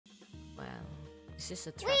This is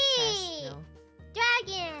a trap chest, no?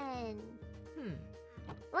 Dragon!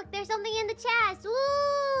 Look, there's something in the chest!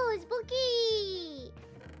 Woo! Spooky!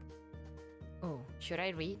 Oh, should I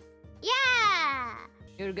read? Yeah!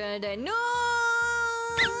 You're gonna die. No!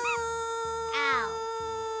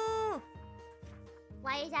 Ow.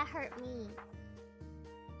 Why does that hurt me?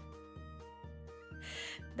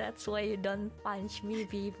 That's why you don't punch me,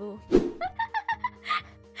 people.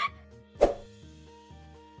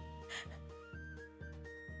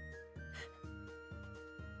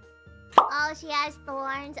 Oh, she has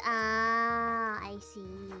thorns. Ah, I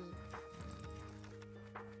see.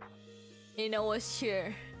 You know what?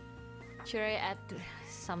 Sure. Should I add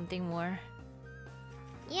something more?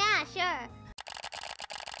 Yeah, sure.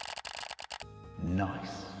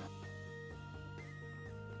 Nice.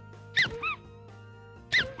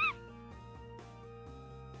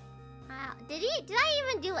 Wow. Did I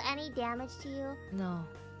even do any damage to you? No.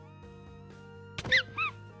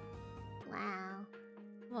 Wow.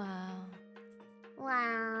 Wow.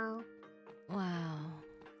 Wow. Wow.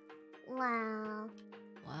 Wow.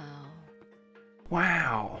 Wow.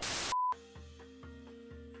 Wow.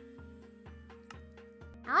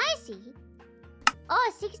 Oh, I see.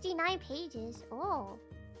 Oh, 69 pages. Oh.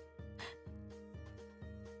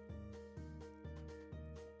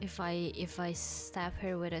 If I stab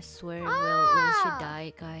her with a sword, will she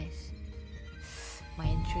die, guys? My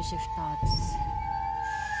intrusive thoughts.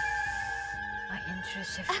 My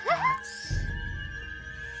intrusive thoughts.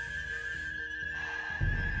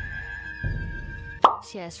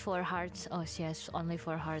 She has 4 hearts. Oh, she has only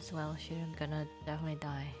 4 hearts. Well, she's gonna definitely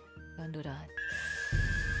die. Don't do that.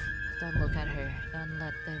 Don't look at her. Don't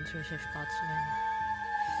let the intrusive thoughts win.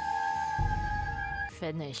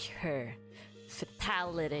 Finish her.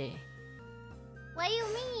 Fatality. What do you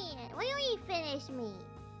mean? What do you mean finish me?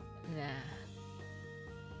 Nah.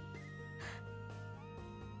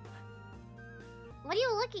 What are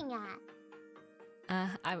you looking at?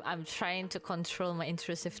 I'm trying to control my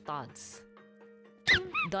intrusive thoughts.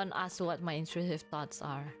 Don't ask what my intrusive thoughts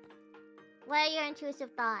are. What are your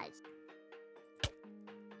intrusive thoughts?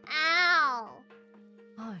 Ow!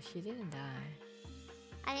 Oh, she didn't die.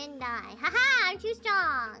 I didn't die. Haha! I'm too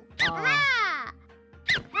strong! Oh. Haha!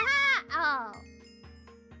 Haha! Oh.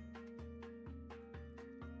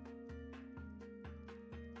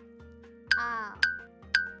 Oh.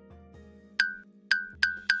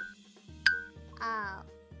 Oh.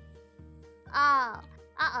 Oh.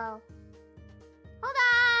 Uh-oh. Hold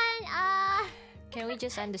on! Can we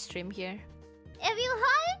just end the stream here? If you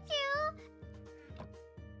wanted to!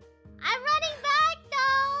 I'm running back,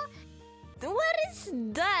 though! What is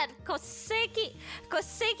that? Koseki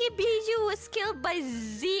Bijou was killed by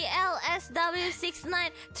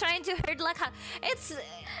ZLSW69 trying to hurt like her.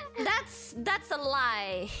 That's a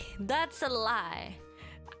lie. That's a lie.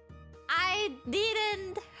 I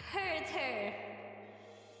didn't hurt her.